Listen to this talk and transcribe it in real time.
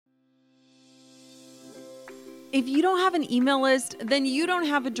If you don't have an email list, then you don't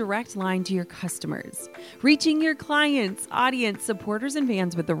have a direct line to your customers. Reaching your clients, audience, supporters, and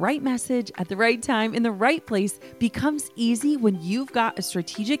fans with the right message at the right time in the right place becomes easy when you've got a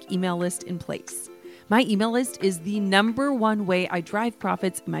strategic email list in place. My email list is the number one way I drive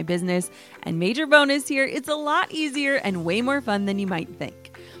profits in my business, and major bonus here, it's a lot easier and way more fun than you might think.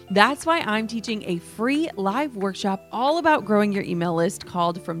 That's why I'm teaching a free live workshop all about growing your email list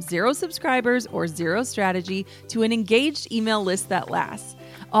called From Zero Subscribers or Zero Strategy to an Engaged Email List That Lasts.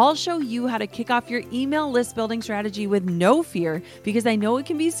 I'll show you how to kick off your email list building strategy with no fear, because I know it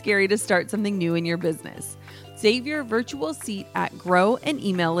can be scary to start something new in your business. Save your virtual seat at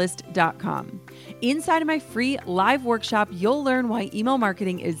growanemaillist.com. Inside of my free live workshop, you'll learn why email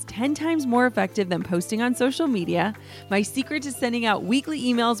marketing is 10 times more effective than posting on social media, my secret to sending out weekly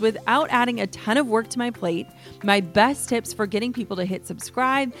emails without adding a ton of work to my plate, my best tips for getting people to hit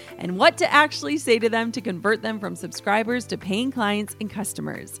subscribe, and what to actually say to them to convert them from subscribers to paying clients and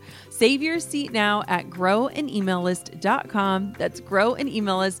customers. Save your seat now at growanemaillist.com. That's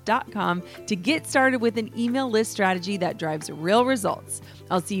growanemaillist.com to get started with an email list strategy that drives real results.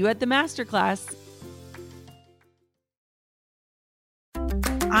 I'll see you at the masterclass.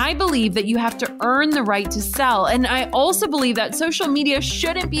 I believe that you have to earn the right to sell. And I also believe that social media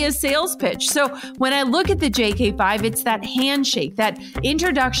shouldn't be a sales pitch. So when I look at the JK5, it's that handshake, that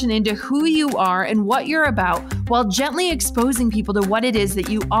introduction into who you are and what you're about, while gently exposing people to what it is that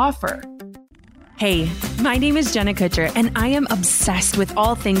you offer. Hey, my name is Jenna Kutcher, and I am obsessed with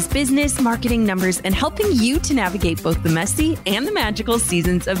all things business, marketing, numbers, and helping you to navigate both the messy and the magical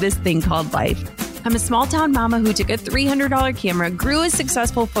seasons of this thing called life. I'm a small-town mama who took a $300 camera, grew a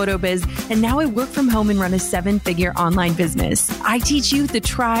successful photo biz, and now I work from home and run a 7-figure online business. I teach you the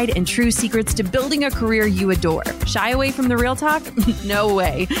tried and true secrets to building a career you adore. Shy away from the real talk? No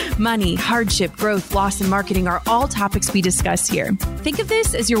way. Money, hardship, growth, loss, and marketing are all topics we discuss here. Think of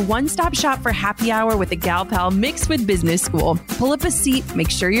this as your one-stop shop for happy hour with a gal pal mixed with business school. Pull up a seat, make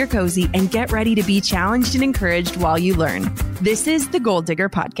sure you're cozy, and get ready to be challenged and encouraged while you learn. This is the Goal Digger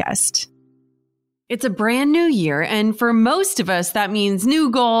Podcast. It's a brand new year, and for most of us, that means new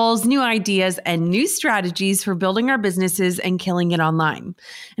goals, new ideas, and new strategies for building our businesses and killing it online.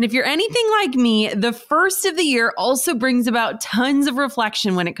 And if you're anything like me, the first of the year also brings about tons of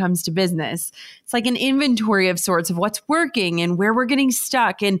reflection when it comes to business. It's like an inventory of sorts of what's working and where we're getting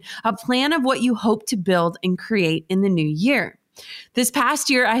stuck, and a plan of what you hope to build and create in the new year. This past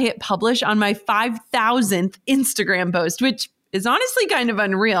year, I hit publish on my 5,000th Instagram post, which is honestly kind of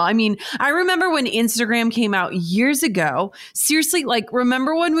unreal. I mean, I remember when Instagram came out years ago. Seriously,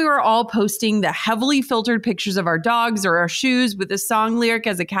 remember when we were all posting the heavily filtered pictures of our dogs or our shoes with a song lyric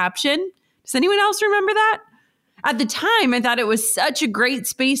as a caption? Does anyone else remember that? At the time, I thought it was such a great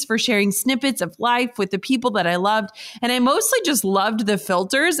space for sharing snippets of life with the people that I loved. And I mostly just loved the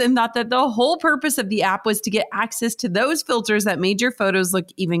filters and thought that the whole purpose of the app was to get access to those filters that made your photos look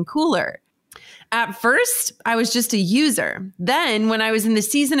even cooler. At first, I was just a user. Then, when I was in the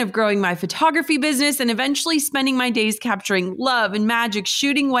season of growing my photography business and eventually spending my days capturing love and magic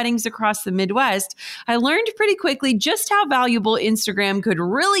shooting weddings across the Midwest, I learned pretty quickly just how valuable Instagram could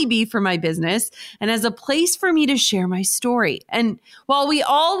really be for my business and as a place for me to share my story. And while we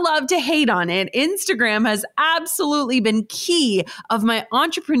all love to hate on it, Instagram has absolutely been key of my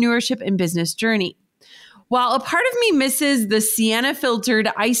entrepreneurship and business journey. While a part of me misses the sienna filtered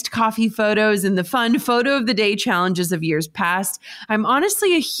iced coffee photos and the fun photo of the day challenges of years past, I'm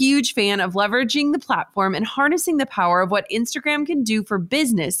honestly a huge fan of leveraging the platform and harnessing the power of what Instagram can do for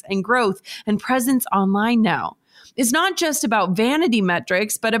business and growth and presence online now. It's not just about vanity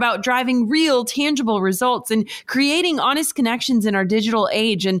metrics, but about driving real, tangible results and creating honest connections in our digital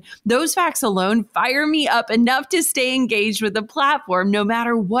age. And those facts alone fire me up enough to stay engaged with the platform no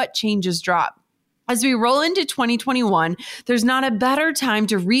matter what changes drop. As we roll into 2021, there's not a better time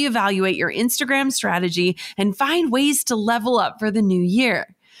to reevaluate your Instagram strategy and find ways to level up for the new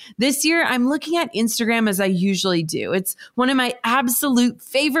year. This year, I'm looking at Instagram as I usually do. It's one of my absolute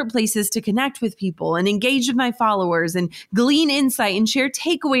favorite places to connect with people and engage with my followers and glean insight and share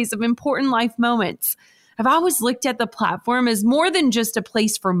takeaways of important life moments. I've always looked at the platform as more than just a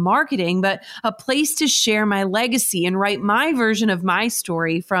place for marketing, but a place to share my legacy and write my version of my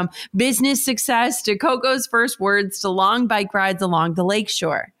story, from business success to Coco's first words to long bike rides along the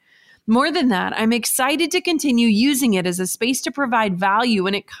lakeshore. More than that, I'm excited to continue using it as a space to provide value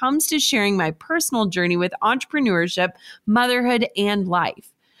when it comes to sharing my personal journey with entrepreneurship, motherhood, and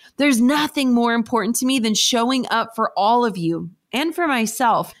life. There's nothing more important to me than showing up for all of you, and for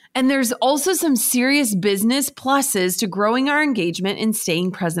myself. And there's also some serious business pluses to growing our engagement and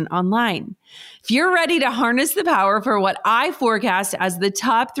staying present online. If you're ready to harness the power for what I forecast as the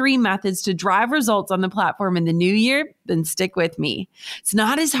top 3 methods to drive results on the platform in the new year, then stick with me. It's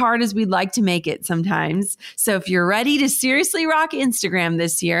not as hard as we'd like to make it sometimes. So if you're ready to seriously rock Instagram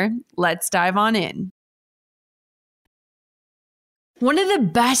this year, let's dive on in. One of the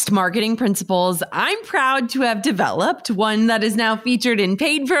best marketing principles I'm proud to have developed, one that is now featured in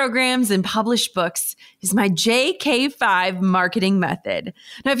paid programs and published books, is my JK5 marketing method.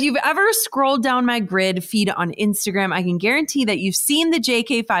 Now, if you've ever scrolled down my grid feed on Instagram, I can guarantee that you've seen the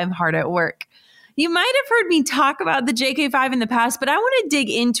JK5 hard at work. You might have heard me talk about the JK5 in the past, but I want to dig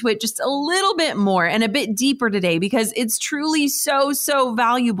into it just a little bit more and a bit deeper today because it's truly so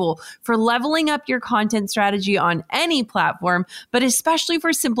valuable for leveling up your content strategy on any platform, but especially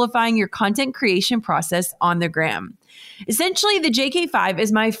for simplifying your content creation process on the gram. Essentially, the JK5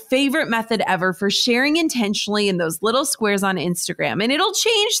 is my favorite method ever for sharing intentionally in those little squares on Instagram, and it'll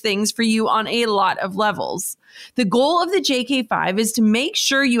change things for you on a lot of levels. The goal of the JK5 is to make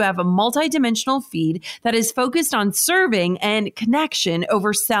sure you have a multidimensional feed that is focused on serving and connection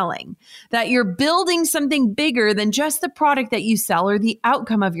over selling, that you're building something bigger than just the product that you sell or the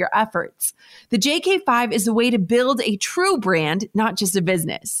outcome of your efforts. The JK5 is a way to build a true brand, not just a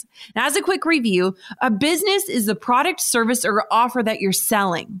business. Now, as a quick review, a business is the product, service, or offer that you're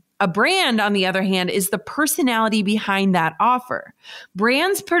selling. A brand, on the other hand, is the personality behind that offer.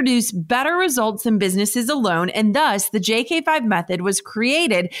 Brands produce better results than businesses alone, and thus the JK5 method was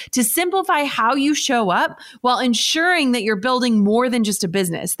created to simplify how you show up while ensuring that you're building more than just a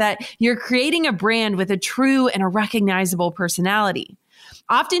business, that you're creating a brand with a true and a recognizable personality.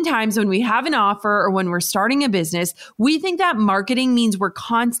 Oftentimes, when we have an offer or when we're starting a business, we think that marketing means we're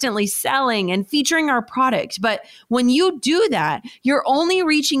constantly selling and featuring our product. But when you do that, you're only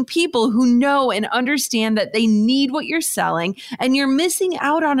reaching people who know and understand that they need what you're selling, and you're missing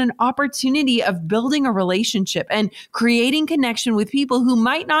out on an opportunity of building a relationship and creating connection with people who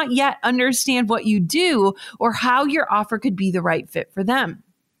might not yet understand what you do or how your offer could be the right fit for them.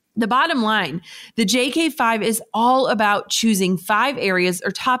 The bottom line, the JK5 is all about choosing 5 areas or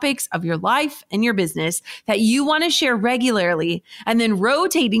topics of your life and your business that you want to share regularly and then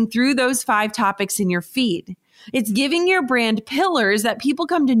rotating through those 5 topics in your feed. It's giving your brand pillars that people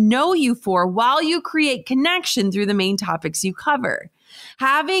come to know you for while you create connection through the main topics you cover.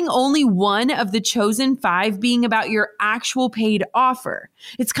 Having only one of the chosen 5 being about your actual paid offer.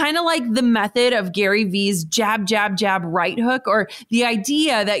 It's kind of like the method of Gary Vee's jab, right hook, or the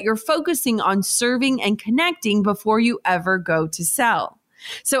idea that you're focusing on serving and connecting before you ever go to sell.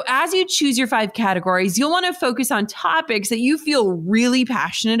 So as you choose your 5 categories, you'll want to focus on topics that you feel really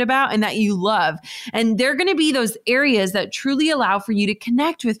passionate about and that you love. And they're going to be those areas that truly allow for you to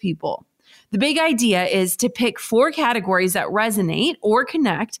connect with people. The big idea is to pick 4 categories that resonate or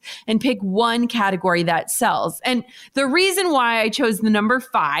connect and pick 1 category that sells. And the reason why I chose the number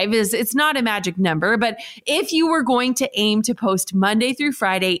 5 is it's not a magic number, but if you were going to aim to post Monday through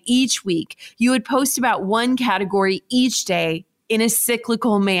Friday each week, you would post about 1 category each day in a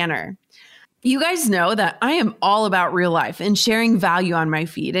cyclical manner. You guys know that I am all about real life and sharing value on my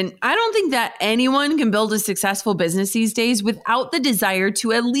feed. And I don't think that anyone can build a successful business these days without the desire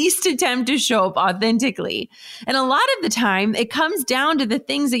to at least attempt to show up authentically. And a lot of the time, it comes down to the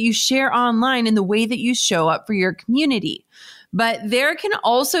things that you share online and the way that you show up for your community. But there can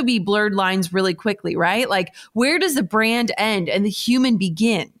also be blurred lines really quickly, right? Like, where does the brand end and the human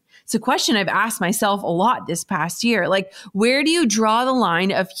begin? It's a question I've asked myself a lot this past year. Like, where do you draw the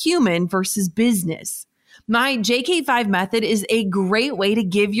line of human versus business? My JK5 method is a great way to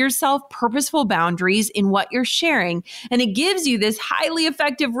give yourself purposeful boundaries in what you're sharing. And it gives you this highly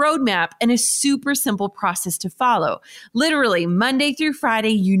effective roadmap and a super simple process to follow. Literally, Monday through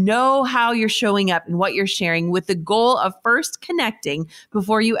Friday, you know how you're showing up and what you're sharing with the goal of first connecting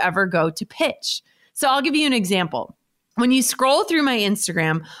before you ever go to pitch. So I'll give you an example. When you scroll through my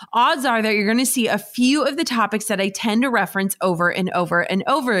Instagram, odds are that you're going to see a few of the topics that I tend to reference over and over and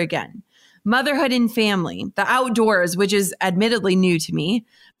over again. Motherhood and family, the outdoors, which is admittedly new to me,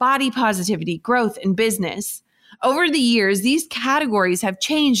 body positivity, growth, and business. Over the years, these categories have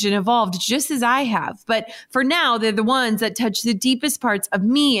changed and evolved just as I have. But for now, they're the ones that touch the deepest parts of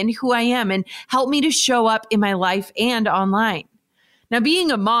me and who I am and help me to show up in my life and online. Now,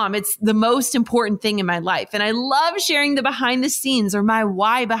 being a mom, it's the most important thing in my life. And I love sharing the behind the scenes or my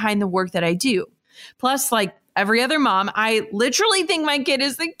why behind the work that I do. Plus, like every other mom, I literally think my kid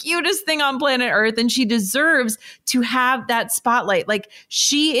is the cutest thing on planet Earth, and she deserves to have that spotlight. Like,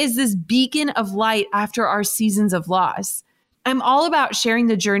 she is this beacon of light after our seasons of loss. I'm all about sharing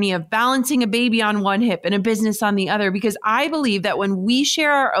the journey of balancing a baby on one hip and a business on the other, because I believe that when we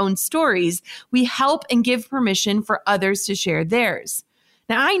share our own stories, we help and give permission for others to share theirs.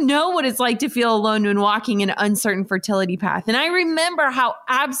 Now, I know what it's like to feel alone when walking an uncertain fertility path. And I remember how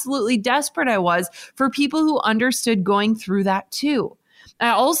absolutely desperate I was for people who understood going through that too. I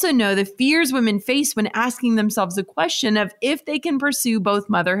also know the fears women face when asking themselves the question of if they can pursue both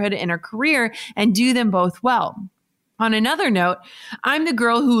motherhood and a career and do them both well. On another note, I'm the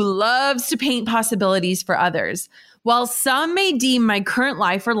girl who loves to paint possibilities for others. While some may deem my current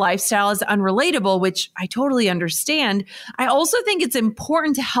life or lifestyle as unrelatable, which I totally understand, I also think it's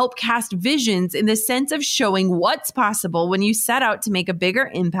important to help cast visions in the sense of showing what's possible when you set out to make a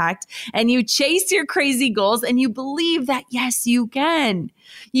bigger impact and you chase your crazy goals and you believe that, yes, you can.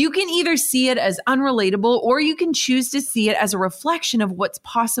 You can either see it as unrelatable or you can choose to see it as a reflection of what's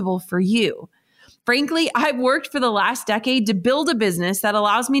possible for you. Frankly, I've worked for the last decade to build a business that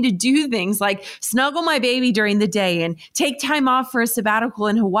allows me to do things like snuggle my baby during the day and take time off for a sabbatical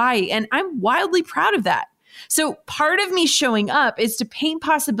in Hawaii, and I'm wildly proud of that. So part of me showing up is to paint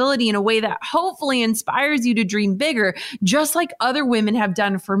possibility in a way that hopefully inspires you to dream bigger, just like other women have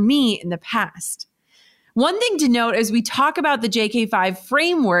done for me in the past. One thing to note as we talk about the JK5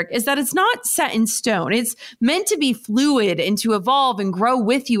 framework is that it's not set in stone. It's meant to be fluid and to evolve and grow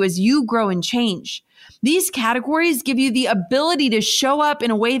with you as you grow and change. These categories give you the ability to show up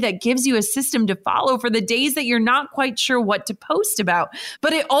in a way that gives you a system to follow for the days that you're not quite sure what to post about.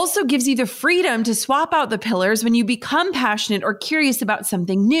 But it also gives you the freedom to swap out the pillars when you become passionate or curious about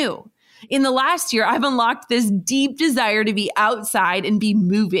something new. In the last year, I've unlocked this deep desire to be outside and be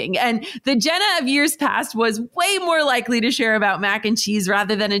moving. And the Jenna of years past was way more likely to share about mac and cheese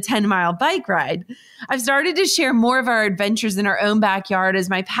rather than a 10-mile bike ride. I've started to share more of our adventures in our own backyard as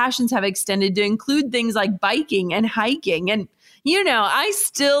my passions have extended to include things like biking and hiking. And you know, I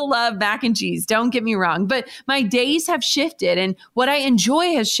still love mac and cheese, don't get me wrong, but my days have shifted and what I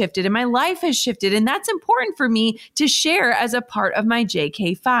enjoy has shifted and my life has shifted. And that's important for me to share as a part of my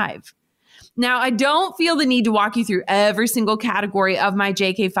JK5. Now, I don't feel the need to walk you through every single category of my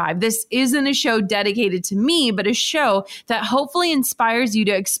JK5. This isn't a show dedicated to me, but a show that hopefully inspires you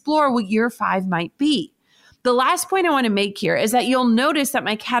to explore what your 5 might be. The last point I want to make here is that you'll notice that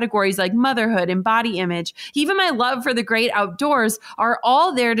my categories like motherhood and body image, even my love for the great outdoors, are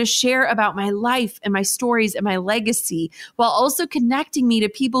all there to share about my life and my stories and my legacy, while also connecting me to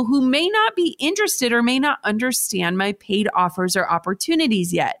people who may not be interested or may not understand my paid offers or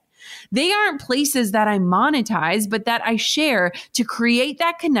opportunities yet. They aren't places that I monetize, but that I share to create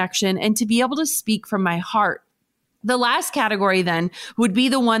that connection and to be able to speak from my heart. The last category then would be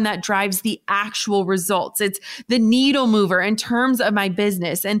the one that drives the actual results. It's the needle mover in terms of my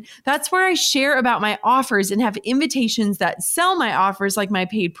business. And that's where I share about my offers and have invitations that sell my offers like my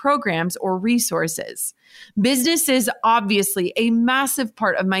paid programs or resources. Business is obviously a massive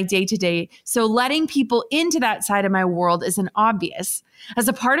part of my day-to-day, so letting people into that side of my world is an obvious. As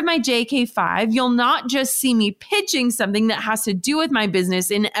a part of my JK5, you'll not just see me pitching something that has to do with my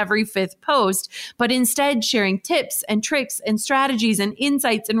business in every 5th post, but instead sharing tips and tricks and strategies and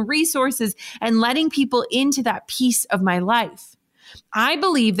insights and resources and letting people into that piece of my life. I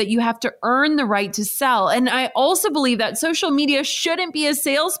believe that you have to earn the right to sell. And I also believe that social media shouldn't be a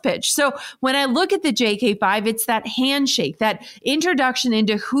sales pitch. So when I look at the JK5, it's that handshake, that introduction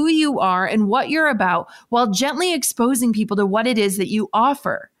into who you are and what you're about, while gently exposing people to what it is that you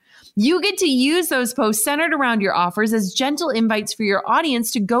offer. You get to use those posts centered around your offers as gentle invites for your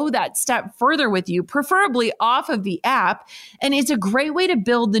audience to go that step further with you, preferably off of the app. And it's a great way to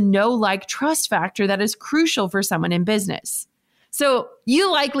build the know, like, trust factor that is crucial for someone in business. So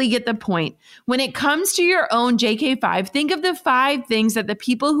you likely get the point. When it comes to your own JK5, think of the 5 things that the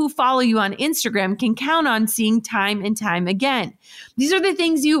people who follow you on Instagram can count on seeing time and time again. These are the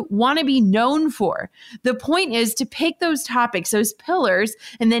things you want to be known for. The point is to pick those topics, those pillars,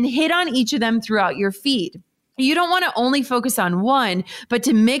 and then hit on each of them throughout your feed. You don't want to only focus on one, but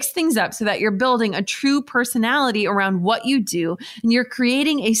to mix things up so that you're building a true personality around what you do and you're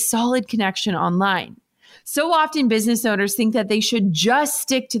creating a solid connection online. So often business owners think that they should just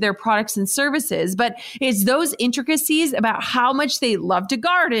stick to their products and services, but it's those intricacies about how much they love to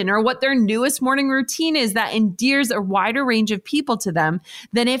garden or what their newest morning routine is that endears a wider range of people to them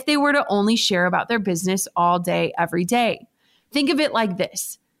than if they were to only share about their business all day, every day. Think of it like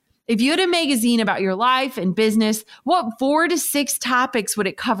this. If you had a magazine about your life and business, what 4 to 6 topics would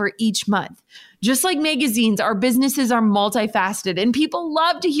it cover each month? Just like magazines, our businesses are multifaceted and people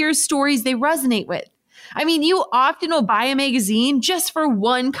love to hear stories they resonate with. I mean, you often will buy a magazine just for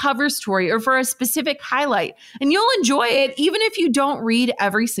one cover story or for a specific highlight, and you'll enjoy it even if you don't read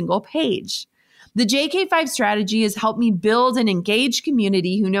every single page. The JK5 strategy has helped me build an engaged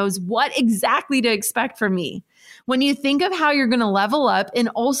community who knows what exactly to expect from me. When you think of how you're going to level up and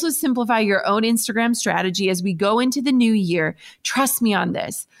also simplify your own Instagram strategy as we go into the new year, trust me on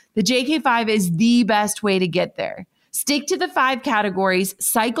this. The JK5 is the best way to get there. Stick to the 5 categories,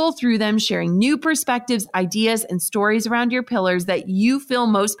 cycle through them, sharing new perspectives, ideas, and stories around your pillars that you feel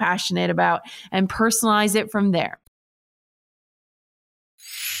most passionate about, and personalize it from there.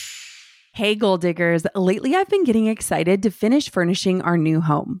 Hey, goal diggers. Lately, I've been getting excited to finish furnishing our new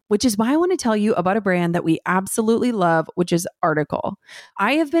home, which is why I want to tell you about a brand that we absolutely love, which is Article.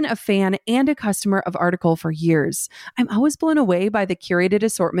 I have been a fan and a customer of Article for years. I'm always blown away by the curated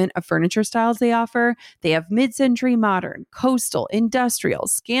assortment of furniture styles they offer. They have mid-century modern, coastal, industrial,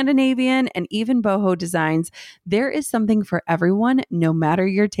 Scandinavian, and even boho designs. There is something for everyone, no matter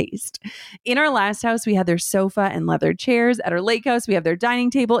your taste. In our last house, we had their sofa and leather chairs. At our lake house, we have their dining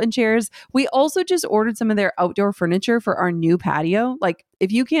table and chairs. We also just ordered some of their outdoor furniture for our new patio. Like,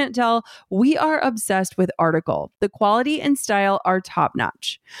 if you can't tell, we are obsessed with Article. The quality and style are top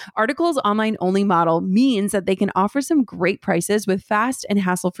notch. Article's online only model means that they can offer some great prices with fast and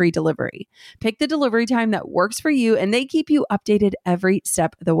hassle-free delivery. Pick the delivery time that works for you, and they keep you updated every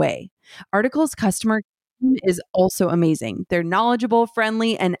step of the way. Article's customer is also amazing. They're knowledgeable,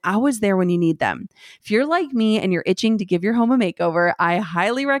 friendly, and always there when you need them. If you're like me and you're itching to give your home a makeover, I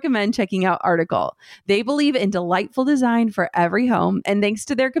highly recommend checking out Article. They believe in delightful design for every home, and thanks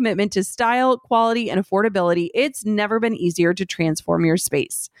to their commitment to style, quality, and affordability, it's never been easier to transform your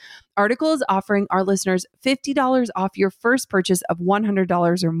space. Article is offering our listeners $50 off your first purchase of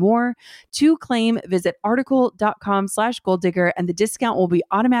 $100 or more. To claim, visit article.com/goaldigger and the discount will be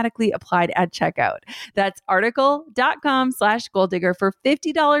automatically applied at checkout. That's article.com/goaldigger for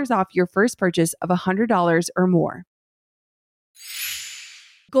 $50 off your first purchase of $100 or more.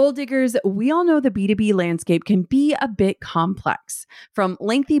 Goal diggers, we all know the B2B landscape can be a bit complex. From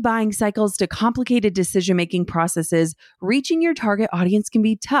lengthy buying cycles to complicated decision-making processes, reaching your target audience can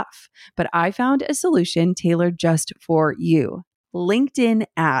be tough. But I found a solution tailored just for you: LinkedIn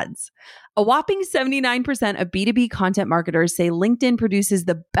ads. A whopping 79% of B2B content marketers say LinkedIn produces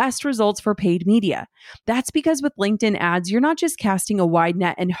the best results for paid media. That's because with LinkedIn ads, you're not just casting a wide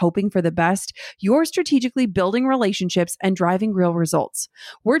net and hoping for the best, you're strategically building relationships and driving real results.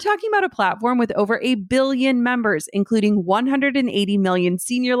 We're talking about a platform with over 1 billion members, including 180 million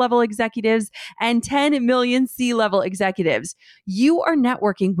senior level executives and 10 million C-level executives. You are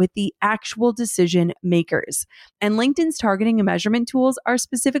networking with the actual decision makers. And LinkedIn's targeting and measurement tools are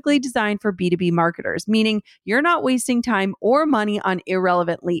specifically designed for B2B marketers, meaning you're not wasting time or money on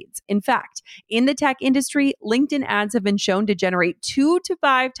irrelevant leads. In fact, in the tech industry, LinkedIn ads have been shown to generate 2 to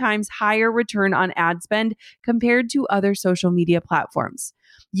 5 times higher return on ad spend compared to other social media platforms.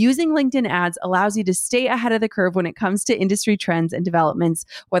 Using LinkedIn ads allows you to stay ahead of the curve when it comes to industry trends and developments,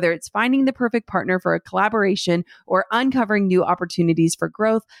 whether it's finding the perfect partner for a collaboration or uncovering new opportunities for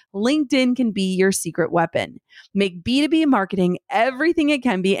growth. LinkedIn can be your secret weapon. Make B2B marketing everything it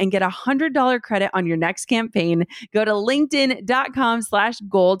can be and get $100 credit on your next campaign. Go to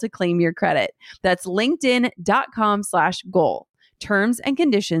linkedin.com/goal to claim your credit. That's linkedin.com/goal. Terms and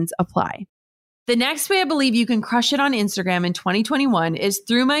conditions apply. The next way I believe you can crush it on Instagram in 2021 is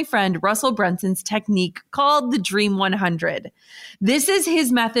through my friend Russell Brunson's technique called the Dream 100. This is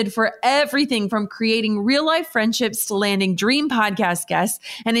his method for everything from creating real life friendships to landing dream podcast guests,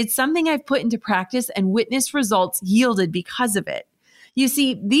 and it's something I've put into practice and witnessed results yielded because of it. You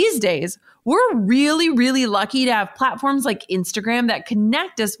see, these days, we're really, really lucky to have platforms like Instagram that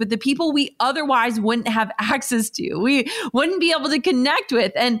connect us with the people we otherwise wouldn't have access to. We wouldn't be able to connect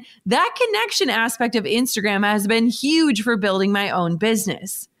with. And that connection aspect of Instagram has been huge for building my own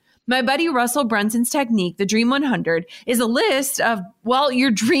business. My buddy Russell Brunson's technique, the Dream 100, is a list of, well,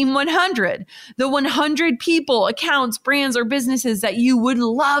 your Dream 100, the 100 people, accounts, brands, or businesses that you would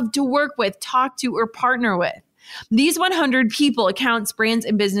love to work with, talk to, or partner with. These 100 people, accounts, brands,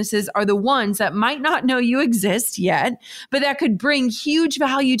 and businesses are the ones that might not know you exist yet, but that could bring huge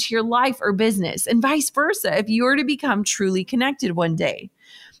value to your life or business, and vice versa if you were to become truly connected one day.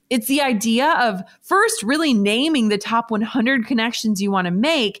 It's the idea of first really naming the top 100 connections you want to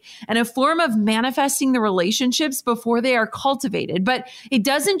make, and a form of manifesting the relationships before they are cultivated. But it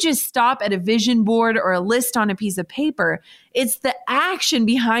doesn't just stop at a vision board or a list on a piece of paper. It's the action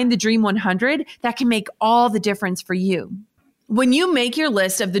behind the Dream 100 that can make all the difference for you. When you make your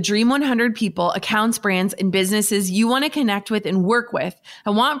list of the Dream 100 people, accounts, brands, and businesses you want to connect with and work with, I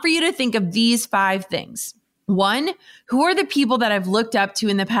want for you to think of these 5 things. 1, who are the people that I've looked up to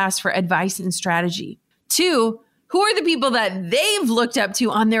in the past for advice and strategy? 2, who are the people that they've looked up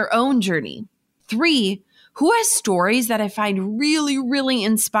to on their own journey? 3, who has stories that I find really, really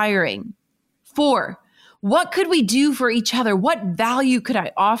inspiring? 4, what could we do for each other? What value could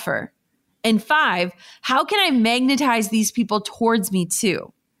I offer? And 5, how can I magnetize these people towards me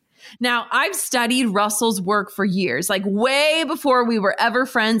too? Now, I've studied Russell's work for years, like way before we were ever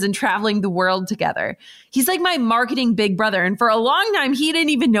friends and traveling the world together. He's like my marketing big brother, and for a long time, he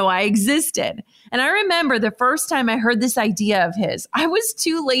didn't even know I existed. And I remember the first time I heard this idea of his, I was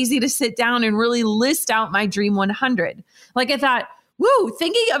too lazy to sit down and really list out my Dream 100. Like I thought, woo,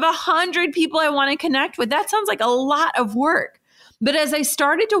 thinking of 100 people I want to connect with, that sounds like a lot of work. But as I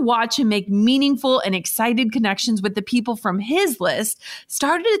started to watch him make meaningful and excited connections with the people from his list,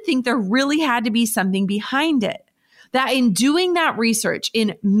 started to think there really had to be something behind it. That in doing that research,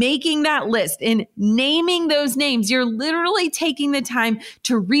 in making that list, in naming those names, you're literally taking the time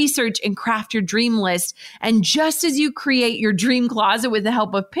to research and craft your dream list. And just as you create your dream closet with the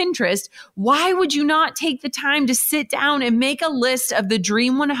help of Pinterest, why would you not take the time to sit down and make a list of the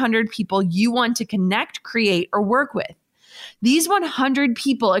Dream 100 people you want to connect, create, or work with? These 100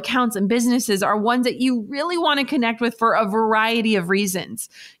 people, accounts, and businesses are ones that you really want to connect with for a variety of reasons.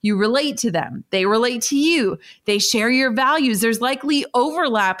 You relate to them. They relate to you. They share your values. There's likely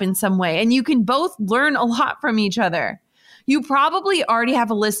overlap in some way, and you can both learn a lot from each other. You probably already have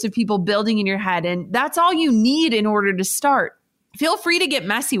a list of people building in your head, and that's all you need in order to start. Feel free to get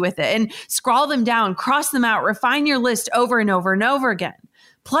messy with it and scroll them down, cross them out, refine your list over and over and over again.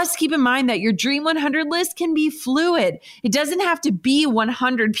 Plus, keep in mind that your Dream 100 list can be fluid. It doesn't have to be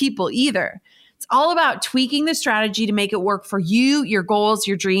 100 people either. It's all about tweaking the strategy to make it work for you, your goals,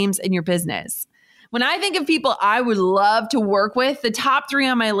 your dreams, and your business. When I think of people I would love to work with, the top 3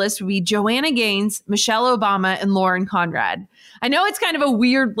 on my list would be Joanna Gaines, Michelle Obama, and Lauren Conrad. I know it's kind of a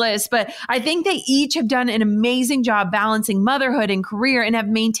weird list, but I think they each have done an amazing job balancing motherhood and career and have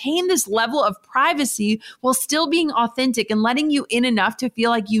maintained this level of privacy while still being authentic and letting you in enough to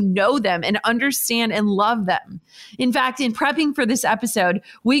feel like you know them and understand and love them. In fact, in prepping for this episode,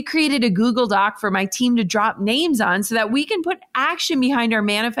 we created a Google Doc for my team to drop names on so that we can put action behind our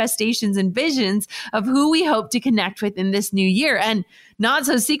manifestations and visions of who we hope to connect with in this new year. And not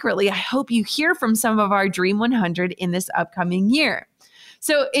so secretly, I hope you hear from some of our Dream 100 in this upcoming year.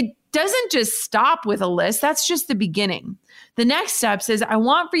 So it doesn't just stop with a list. That's just the beginning. The next steps is I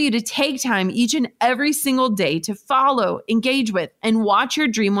want for you to take time each and every single day to follow, engage with, and watch your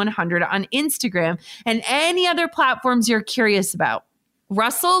Dream 100 on Instagram and any other platforms you're curious about.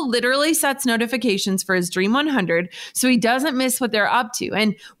 Russell literally sets notifications for his Dream 100 so he doesn't miss what they're up to.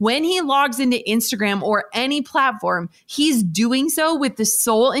 And when he logs into Instagram or any platform, he's doing so with the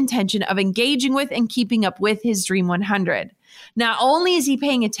sole intention of engaging with and keeping up with his Dream 100. Not only is he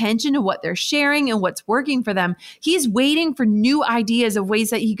paying attention to what they're sharing and what's working for them, he's waiting for new ideas of ways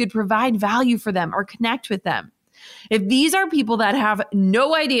that he could provide value for them or connect with them. If these are people that have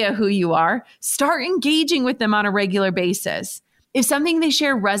no idea who you are, start engaging with them on a regular basis. If something they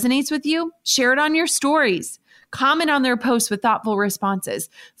share resonates with you, share it on your stories. Comment on their posts with thoughtful responses.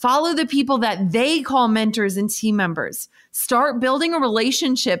 Follow the people that they call mentors and team members. Start building a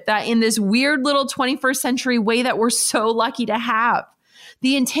relationship that in this weird little 21st century way that we're so lucky to have.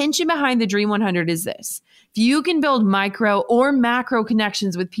 The intention behind the Dream 100 is this. If you can build micro or macro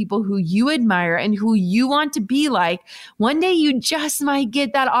connections with people who you admire and who you want to be like, one day you just might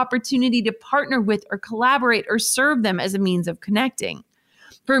get that opportunity to partner with or collaborate or serve them as a means of connecting.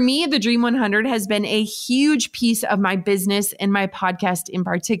 For me, the Dream 100 has been a huge piece of my business and my podcast in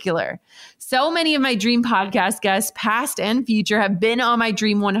particular. So many of my Dream podcast guests, past and future, have been on my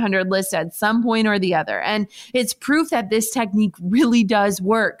Dream 100 list at some point or the other. And it's proof that this technique really does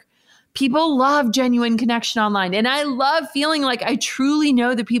work. People love genuine connection online, and I love feeling like I truly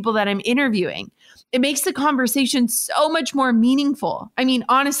know the people that I'm interviewing. It makes the conversation so much more meaningful. I mean,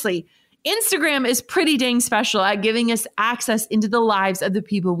 honestly, Instagram is pretty dang special at giving us access into the lives of the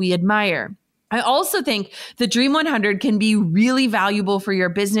people we admire. I also think the Dream 100 can be really valuable for your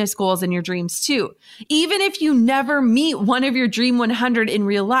business goals and your dreams too, even if you never meet one of your Dream 100 in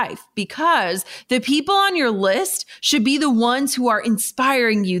real life, because the people on your list should be the ones who are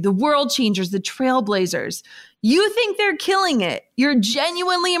inspiring you, the world changers, the trailblazers. You think they're killing it. You're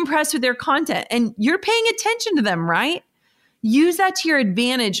genuinely impressed with their content and you're paying attention to them, right? Use that to your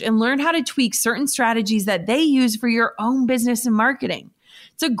advantage and learn how to tweak certain strategies that they use for your own business and marketing.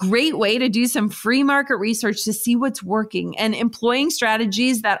 It's a great way to do some free market research to see what's working and employing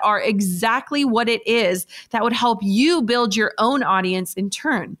strategies that are exactly what it is that would help you build your own audience in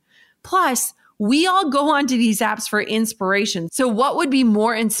turn. Plus, we all go onto these apps for inspiration. So what would be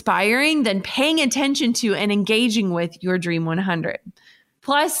more inspiring than paying attention to and engaging with your Dream 100?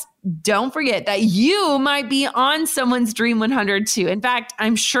 Plus, don't forget that you might be on someone's Dream 100 too. In fact,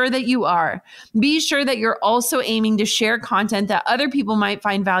 I'm sure that you are. Be sure that you're also aiming to share content that other people might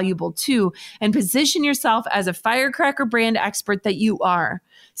find valuable too, and position yourself as a firecracker brand expert that you are.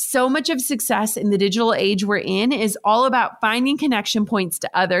 So much of success in the digital age we're in is all about finding connection points to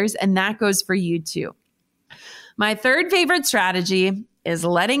others, and that goes for you too. My third favorite strategy is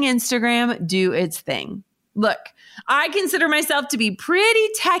letting Instagram do its thing. Look, I consider myself to be pretty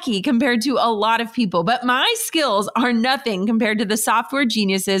techie compared to a lot of people, but my skills are nothing compared to the software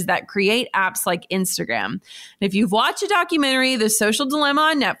geniuses that create apps like Instagram. And if you've watched a documentary, The Social Dilemma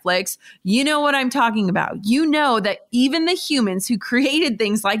on Netflix, you know what I'm talking about. You know that even the humans who created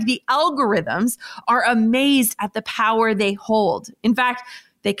things like the algorithms are amazed at the power they hold. In fact,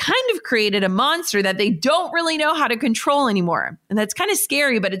 they kind of created a monster that they don't really know how to control anymore. And that's kind of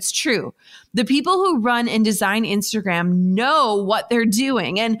scary, but it's true. The people who run and design Instagram know what they're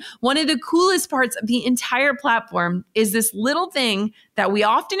doing. And one of the coolest parts of the entire platform is this little thing that we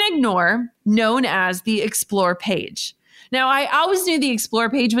often ignore, known as the Explore page. Now, I always knew the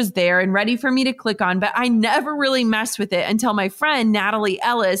Explore page was there and ready for me to click on, but I never really messed with it until my friend Natalie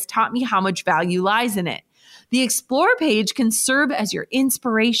Ellis taught me how much value lies in it. The Explore page can serve as your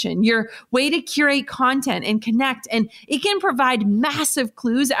inspiration, your way to curate content and connect, and it can provide massive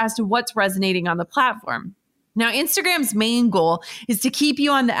clues as to what's resonating on the platform. Now, Instagram's main goal is to keep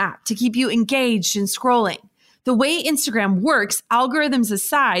you on the app, to keep you engaged and scrolling. The way Instagram works, algorithms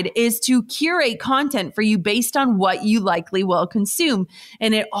aside, is to curate content for you based on what you likely will consume,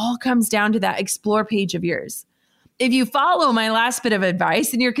 and it all comes down to that Explore page of yours. If you follow my last bit of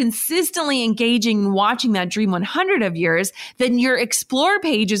advice and you're consistently engaging and watching that Dream 100 of yours, then your Explore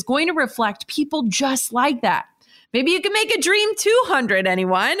page is going to reflect people just like that. Maybe you can make a Dream 200,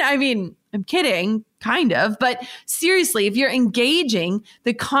 anyone? I mean, I'm kidding, kind of. But seriously, if you're engaging,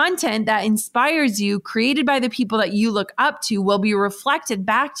 the content that inspires you, created by the people that you look up to, will be reflected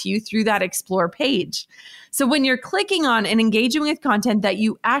back to you through that Explore page. So when you're clicking on and engaging with content that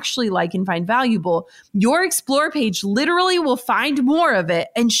you actually like and find valuable, your Explore page literally will find more of it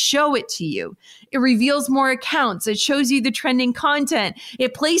and show it to you. It reveals more accounts. It shows you the trending content.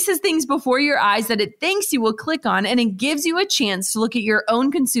 It places things before your eyes that it thinks you will click on, and it gives you a chance to look at your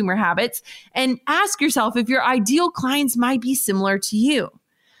own consumer habits and ask yourself if your ideal clients might be similar to you.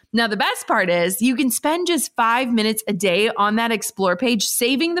 Now, the best part is you can spend just 5 minutes a day on that Explore page,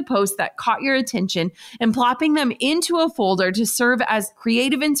 saving the posts that caught your attention and plopping them into a folder to serve as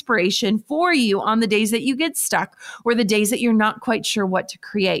creative inspiration for you on the days that you get stuck or the days that you're not quite sure what to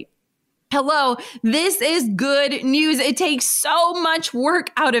create. Hello, this is good news. It takes so much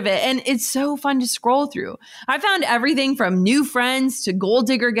work out of it, and it's so fun to scroll through. I found everything from new friends to goal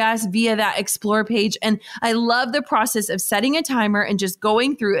digger guests via that Explore page, and I love the process of setting a timer and just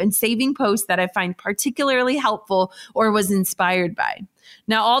going through and saving posts that I find particularly helpful or was inspired by.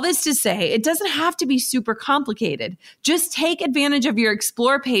 Now, all this to say, it doesn't have to be super complicated. Just take advantage of your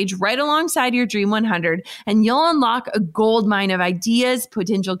Explore page right alongside your Dream 100, and you'll unlock a goldmine of ideas,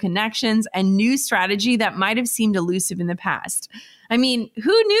 potential connections, and new strategy that might have seemed elusive in the past. I mean,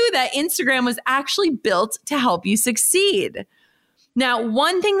 who knew that Instagram was actually built to help you succeed? Now,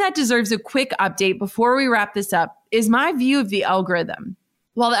 one thing that deserves a quick update before we wrap this up is my view of the algorithm.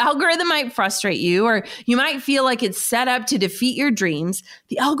 While the algorithm might frustrate you, or you might feel like it's set up to defeat your dreams,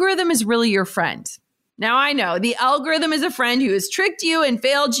 the algorithm is really your friend. Now, I know the algorithm is a friend who has tricked you and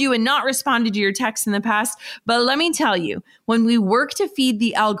failed you and not responded to your texts in the past. But let me tell you, when we work to feed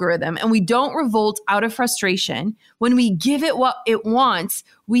the algorithm and we don't revolt out of frustration, when we give it what it wants,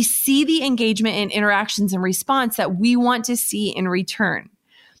 we see the engagement and interactions and response that we want to see in return.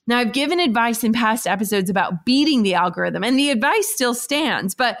 Now, I've given advice in past episodes about beating the algorithm, and the advice still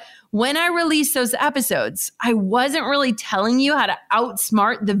stands. But when I released those episodes, I wasn't really telling you how to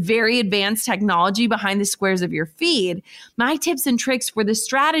outsmart the very advanced technology behind the squares of your feed. My tips and tricks were the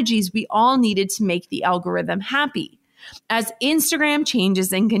strategies we all needed to make the algorithm happy. As Instagram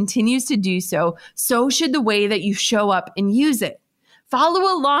changes and continues to do so, so should the way that you show up and use it.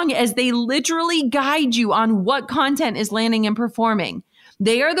 Follow along as they literally guide you on what content is landing and performing.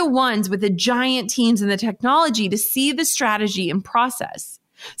 They are the ones with the giant teams and the technology to see the strategy and process.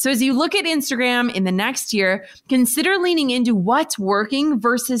 So as you look at Instagram in the next year, consider leaning into what's working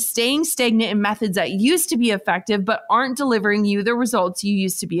versus staying stagnant in methods that used to be effective but aren't delivering you the results you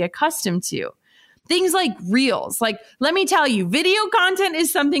used to be accustomed to. Things like Reels. Let me tell you, video content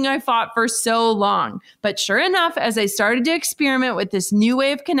is something I fought for so long. But sure enough, as I started to experiment with this new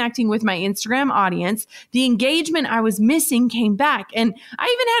way of connecting with my Instagram audience, the engagement I was missing came back. And I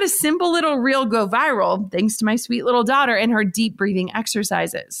even had a simple little reel go viral, thanks to my sweet little daughter and her deep breathing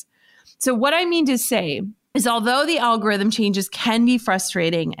exercises. So what I mean to say is although the algorithm changes can be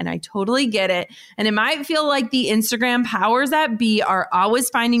frustrating, and I totally get it, and it might feel like the Instagram powers that be are always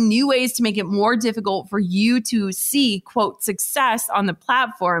finding new ways to make it more difficult for you to see, quote, success on the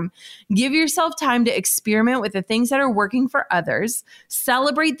platform, give yourself time to experiment with the things that are working for others,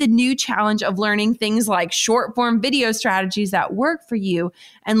 celebrate the new challenge of learning things like short form video strategies that work for you,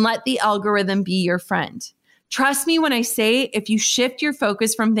 and let the algorithm be your friend. Trust me when I say if you shift your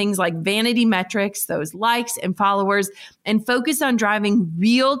focus from things like vanity metrics, those likes and followers, and focus on driving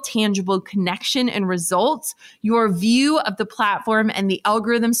real, tangible connection and results, your view of the platform and the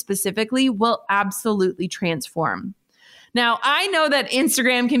algorithm specifically will absolutely transform. Now, I know that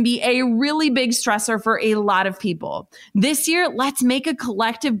Instagram can be a really big stressor for a lot of people. This year, let's make a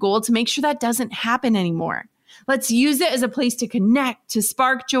collective goal to make sure that doesn't happen anymore. Let's use it as a place to connect, to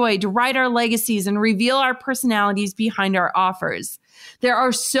spark joy, to write our legacies, and reveal our personalities behind our offers. There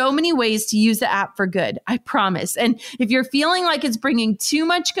are so many ways to use the app for good, I promise. And if you're feeling like it's bringing too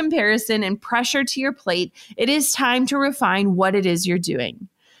much comparison and pressure to your plate, it is time to refine what it is you're doing.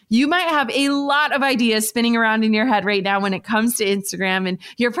 You might have a lot of ideas spinning around in your head right now when it comes to Instagram, and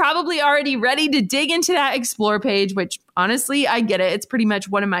you're probably already ready to dig into that explore page, which honestly, I get it. It's pretty much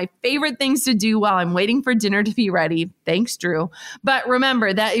one of my favorite things to do while I'm waiting for dinner to be ready. Thanks, Drew. But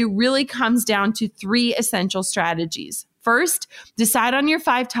remember that it really comes down to 3 essential strategies. First, decide on your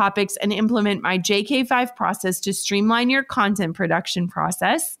 5 topics and implement my JK5 process to streamline your content production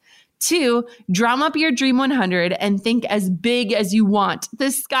process. 2, drum up your Dream 100 and think as big as you want.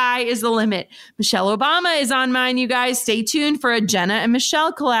 The sky is the limit. Michelle Obama is on mine, you guys. Stay tuned for a Jenna and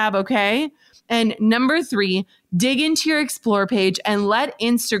Michelle collab, okay? And number 3, dig into your explore page and let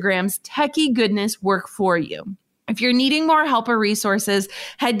Instagram's techie goodness work for you. If you're needing more help or resources,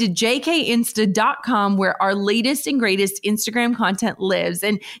 head to jkinsta.com where our latest and greatest Instagram content lives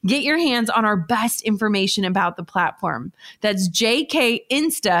and get your hands on our best information about the platform. That's jkinsta.com.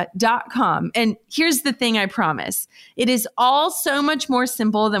 And here's the thing I promise. It is all so much more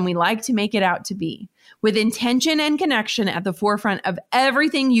simple than we like to make it out to be. With intention and connection at the forefront of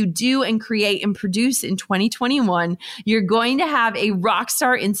everything you do and create and produce in 2021, you're going to have a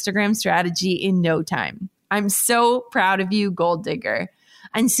rockstar Instagram strategy in no time. I'm so proud of you, Goal Digger.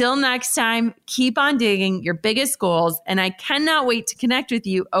 Until next time, keep on digging your biggest goals, and I cannot wait to connect with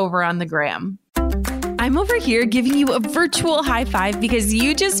you over on the gram. I'm over here giving you a virtual high five because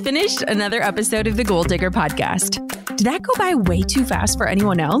you just finished another episode of the Goal Digger podcast. Did that go by way too fast for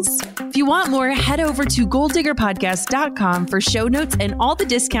anyone else? If you want more, head over to goaldiggerpodcast.com for show notes and all the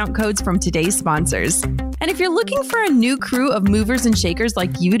discount codes from today's sponsors. And if you're looking for a new crew of movers and shakers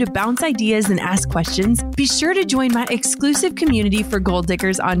like you to bounce ideas and ask questions, be sure to join my exclusive community for Goal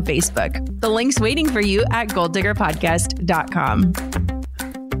Diggers on Facebook. The link's waiting for you at goaldiggerpodcast.com.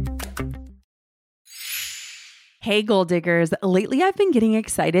 Hey, Goal Diggers. Lately, I've been getting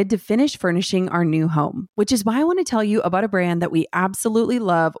excited to finish furnishing our new home, which is why I want to tell you about a brand that we absolutely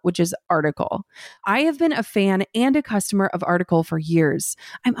love, which is Article. I have been a fan and a customer of Article for years.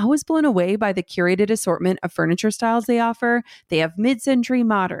 I'm always blown away by the curated assortment of furniture styles they offer. They have mid-century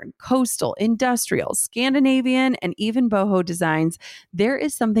modern, coastal, industrial, Scandinavian, and even boho designs. There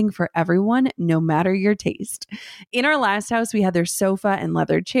is something for everyone, no matter your taste. In our last house, we had their sofa and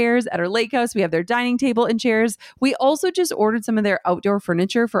leather chairs. At our lake house, we have their dining table and chairs. We also just ordered some of their outdoor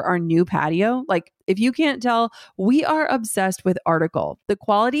furniture for our new patio. Like, if you can't tell, we are obsessed with Article. The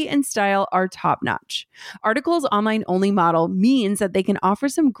quality and style are top notch. Article's online only model means that they can offer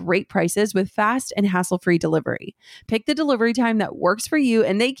some great prices with fast and hassle-free delivery. Pick the delivery time that works for you,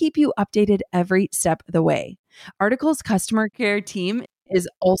 and they keep you updated every step of the way. Article's customer care team is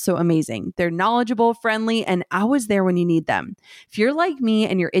also amazing. They're knowledgeable, friendly, and always there when you need them. If you're like me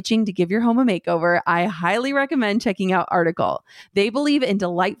and you're itching to give your home a makeover, I highly recommend checking out Article. They believe in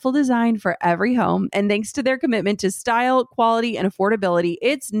delightful design for every home, and thanks to their commitment to style, quality, and affordability,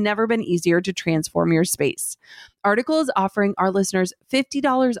 it's never been easier to transform your space. Article is offering our listeners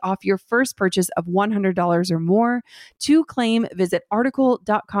 $50 off your first purchase of $100 or more. To claim, visit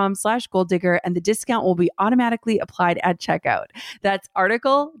article.com/goaldigger and the discount will be automatically applied at checkout. That's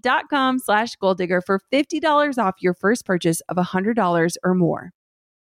article.com/goaldigger for $50 off your first purchase of $100 or more.